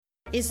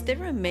Is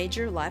there a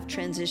major life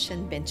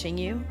transition benching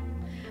you?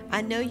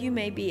 I know you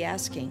may be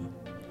asking,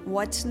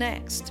 what's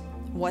next?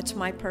 What's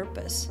my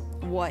purpose?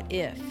 What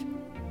if?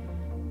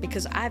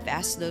 Because I've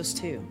asked those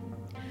too.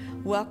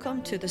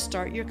 Welcome to the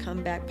Start Your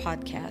Comeback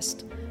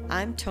podcast.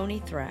 I'm Tony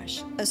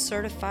Thrash, a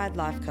certified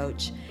life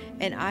coach,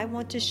 and I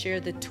want to share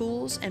the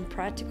tools and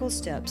practical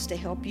steps to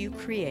help you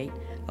create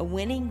a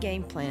winning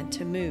game plan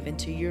to move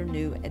into your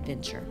new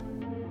adventure.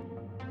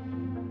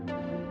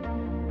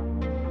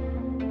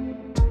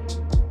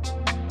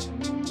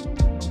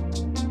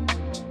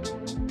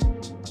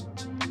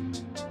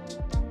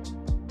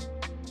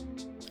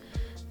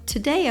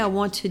 Today I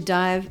want to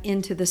dive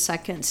into the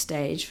second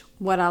stage,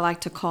 what I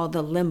like to call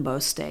the limbo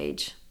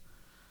stage.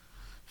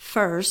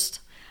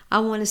 First, I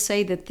want to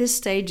say that this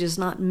stage is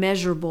not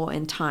measurable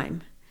in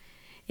time.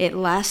 It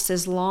lasts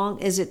as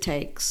long as it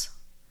takes.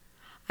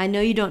 I know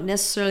you don't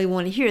necessarily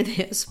want to hear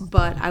this,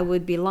 but I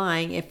would be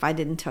lying if I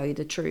didn't tell you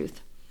the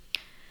truth.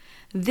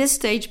 This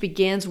stage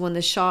begins when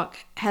the shock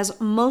has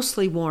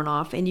mostly worn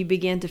off and you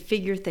begin to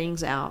figure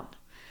things out.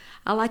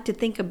 I like to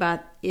think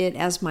about it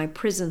as my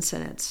prison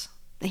sentence.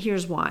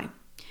 Here's why.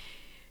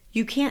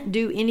 You can't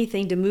do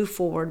anything to move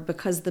forward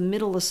because the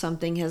middle of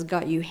something has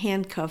got you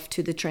handcuffed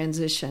to the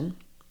transition.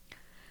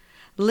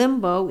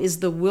 Limbo is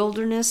the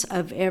wilderness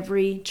of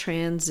every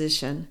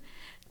transition.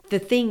 The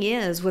thing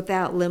is,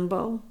 without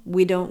limbo,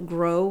 we don't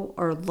grow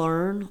or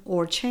learn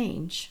or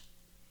change.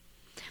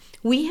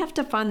 We have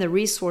to find the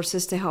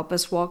resources to help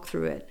us walk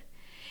through it.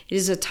 It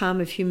is a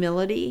time of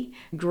humility,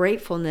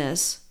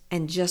 gratefulness,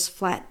 and just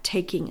flat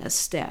taking a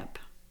step.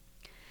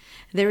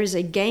 There is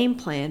a game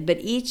plan, but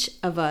each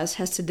of us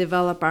has to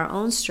develop our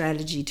own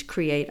strategy to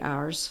create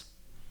ours.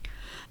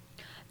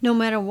 No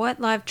matter what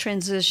life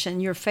transition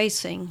you're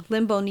facing,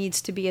 limbo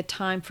needs to be a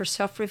time for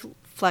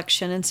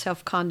self-reflection and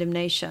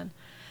self-condemnation.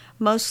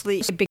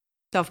 Mostly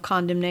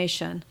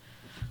self-condemnation.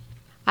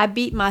 I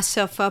beat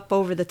myself up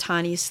over the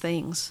tiniest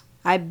things.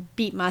 I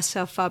beat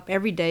myself up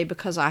every day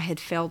because I had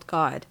failed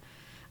God.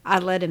 I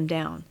let Him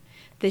down.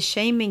 The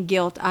shame and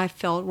guilt I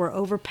felt were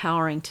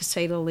overpowering, to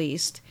say the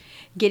least.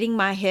 Getting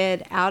my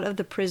head out of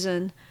the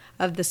prison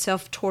of the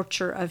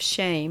self-torture of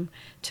shame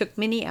took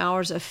many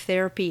hours of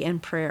therapy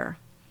and prayer.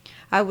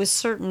 I was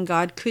certain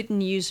God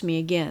couldn't use me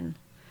again.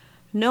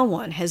 No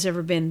one has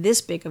ever been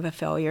this big of a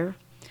failure.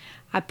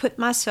 I put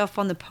myself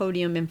on the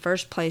podium in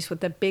first place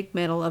with a big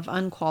medal of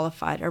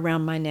unqualified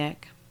around my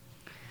neck.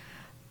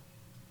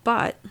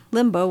 But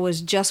limbo was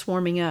just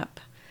warming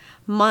up.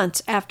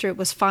 Months after it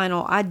was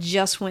final, I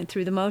just went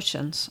through the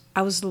motions.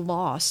 I was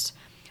lost.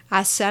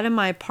 I sat in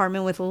my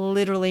apartment with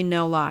literally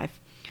no life.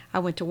 I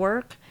went to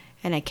work,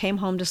 and I came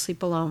home to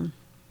sleep alone.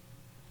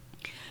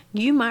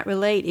 You might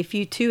relate if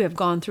you too have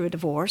gone through a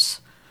divorce,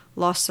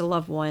 lost a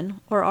loved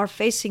one, or are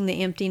facing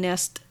the empty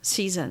nest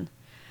season.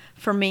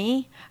 For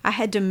me, I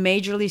had to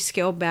majorly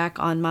scale back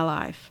on my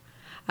life.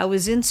 I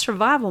was in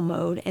survival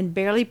mode, and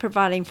barely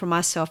providing for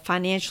myself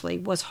financially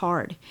was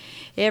hard.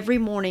 Every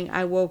morning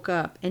I woke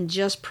up and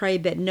just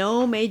prayed that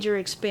no major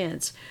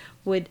expense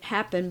would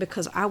happen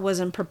because I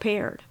wasn't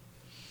prepared.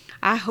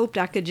 I hoped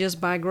I could just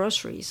buy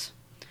groceries.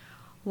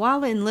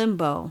 While in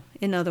limbo,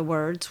 in other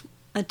words,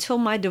 until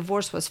my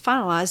divorce was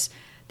finalized,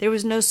 there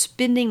was no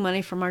spending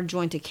money from our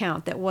joint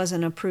account that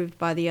wasn't approved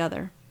by the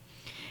other.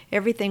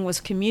 Everything was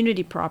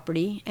community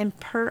property, and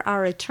per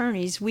our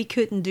attorneys, we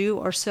couldn't do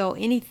or sell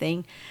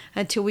anything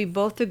until we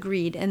both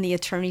agreed and the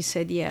attorney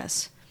said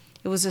yes.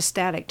 It was a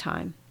static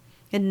time.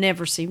 It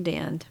never seemed to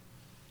end.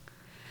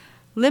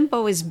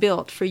 Limbo is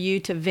built for you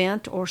to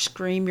vent or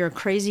scream your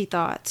crazy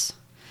thoughts.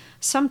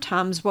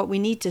 Sometimes what we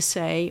need to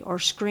say or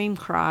scream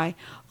cry,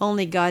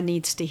 only God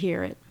needs to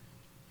hear it.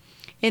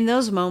 In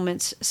those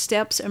moments,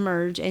 steps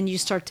emerge and you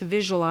start to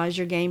visualize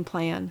your game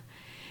plan.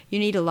 You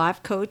need a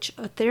life coach,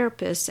 a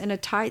therapist, and a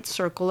tight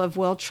circle of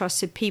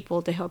well-trusted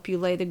people to help you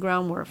lay the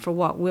groundwork for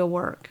what will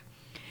work.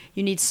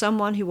 You need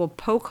someone who will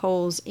poke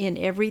holes in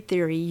every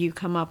theory you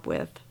come up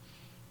with.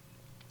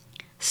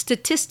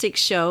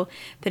 Statistics show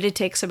that it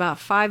takes about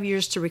 5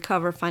 years to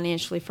recover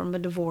financially from a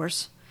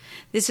divorce.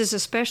 This is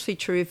especially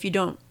true if you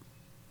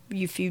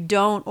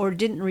don't or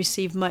didn't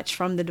receive much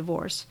from the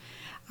divorce.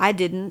 I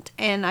didn't,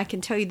 and I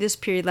can tell you this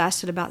period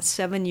lasted about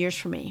 7 years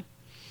for me.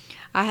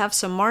 I have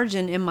some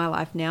margin in my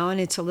life now, and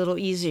it's a little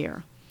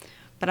easier.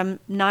 But I'm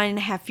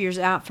 9.5 years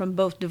out from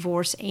both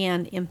divorce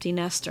and empty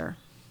nester.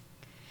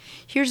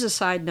 Here's a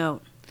side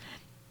note.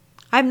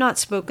 I've not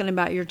spoken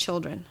about your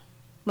children.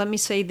 Let me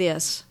say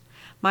this.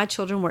 My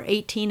children were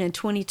 18 and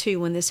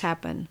 22 when this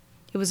happened.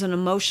 It was an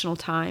emotional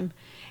time,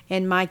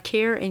 and my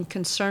care and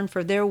concern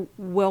for their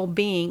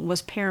well-being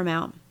was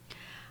paramount.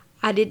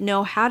 I didn't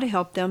know how to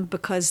help them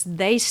because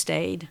they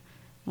stayed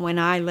when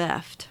I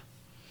left.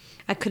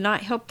 I could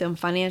not help them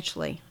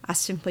financially. I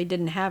simply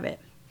didn't have it.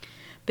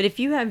 But if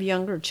you have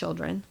younger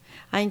children,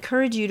 I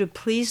encourage you to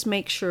please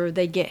make sure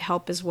they get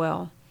help as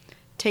well.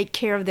 Take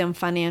care of them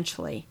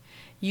financially.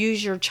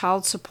 Use your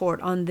child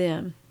support on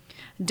them.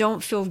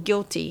 Don't feel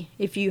guilty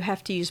if you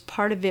have to use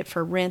part of it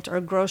for rent or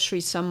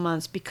groceries some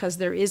months because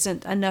there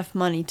isn't enough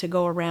money to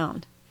go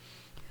around.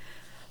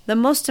 The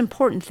most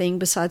important thing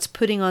besides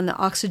putting on the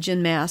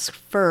oxygen mask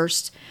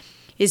first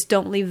is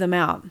don't leave them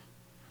out.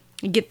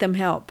 Get them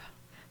help.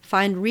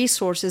 Find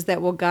resources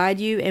that will guide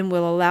you and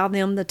will allow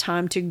them the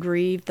time to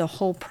grieve the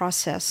whole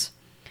process.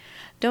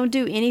 Don't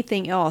do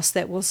anything else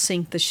that will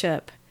sink the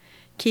ship.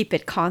 Keep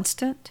it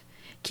constant.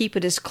 Keep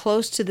it as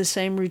close to the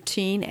same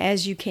routine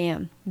as you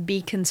can.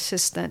 Be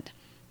consistent.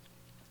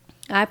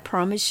 I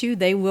promise you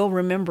they will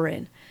remember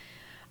it.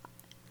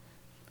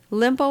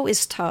 Limbo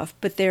is tough,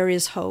 but there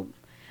is hope.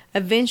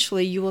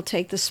 Eventually, you will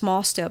take the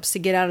small steps to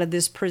get out of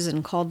this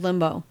prison called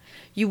limbo.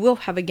 You will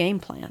have a game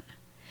plan.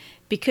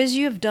 Because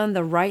you have done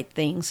the right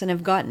things and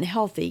have gotten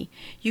healthy,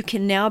 you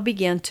can now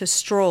begin to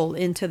stroll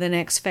into the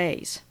next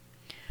phase.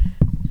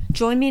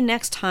 Join me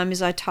next time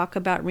as I talk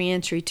about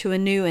reentry to a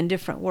new and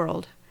different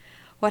world.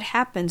 What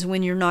happens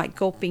when you're not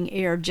gulping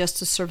air just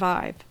to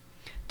survive?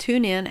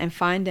 Tune in and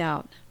find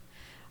out.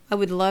 I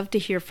would love to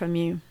hear from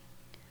you.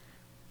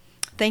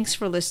 Thanks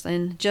for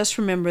listening. Just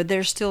remember,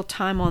 there's still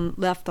time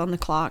left on the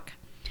clock.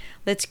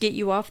 Let's get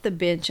you off the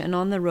bench and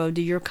on the road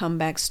to your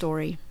comeback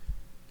story.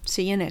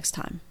 See you next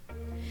time.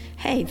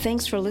 Hey,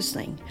 thanks for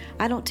listening.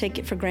 I don't take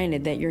it for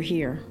granted that you're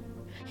here.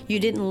 You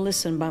didn't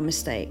listen by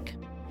mistake.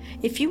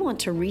 If you want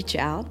to reach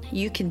out,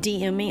 you can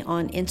DM me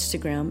on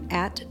Instagram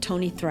at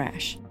Tony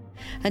Thrash.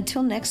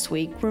 Until next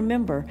week,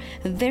 remember,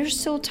 there's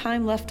still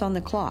time left on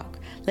the clock.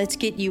 Let's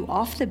get you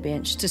off the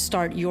bench to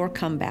start your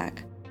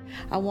comeback.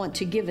 I want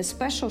to give a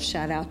special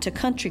shout out to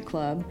Country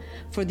Club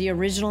for the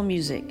original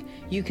music.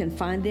 You can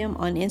find them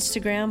on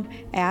Instagram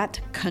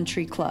at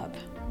Country Club.